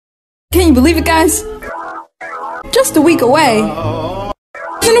Can you believe it, guys? Just a week away. In a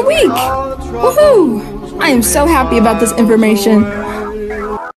week! Woohoo! I am so happy about this information.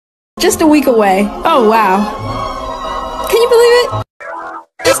 Just a week away. Oh, wow. Can you believe it?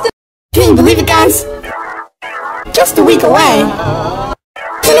 Can you believe it, guys? Just a week away. In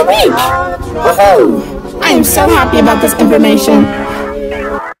a week! Woohoo! I am so happy about this information.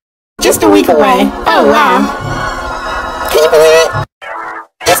 Just a week away. Oh, wow. Can you believe it?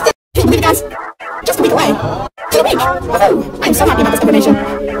 Can you believe it, guys? Just a week away. In a week. Woohoo! I am so happy about this information.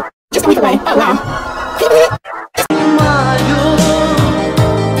 Just a week away. Oh, wow. Can you believe it?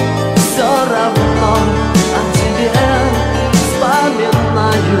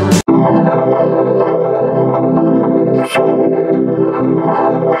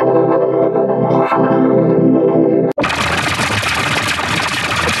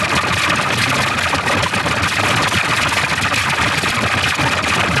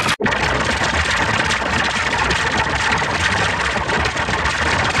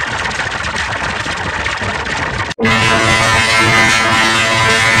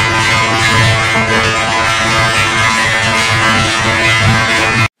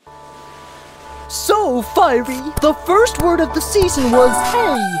 So, Fiery, the first word of the season was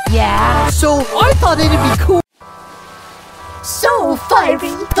hey. Yeah. So, I thought it'd be cool. So, Fiery,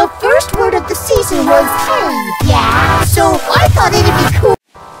 the first word of the season was hey. Yeah. So, I thought it'd be cool.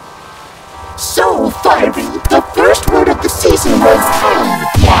 So, Fiery, the first word of the season was hey.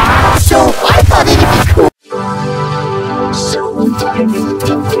 Yeah. So, I thought it'd be cool. So, Fiery,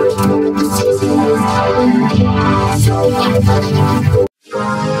 the first word of the season was hey. Yeah. So, I thought it'd be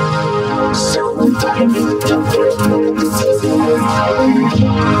cool. So, Fiery, the first word of the season was hey.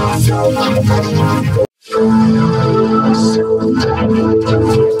 Yeah. So, I thought it'd be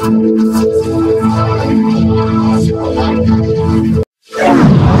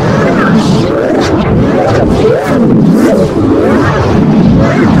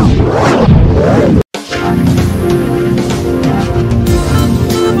So, Fiery, the first word of the season was hey. Yeah.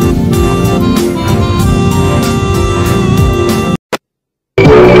 So, I thought it'd be cool.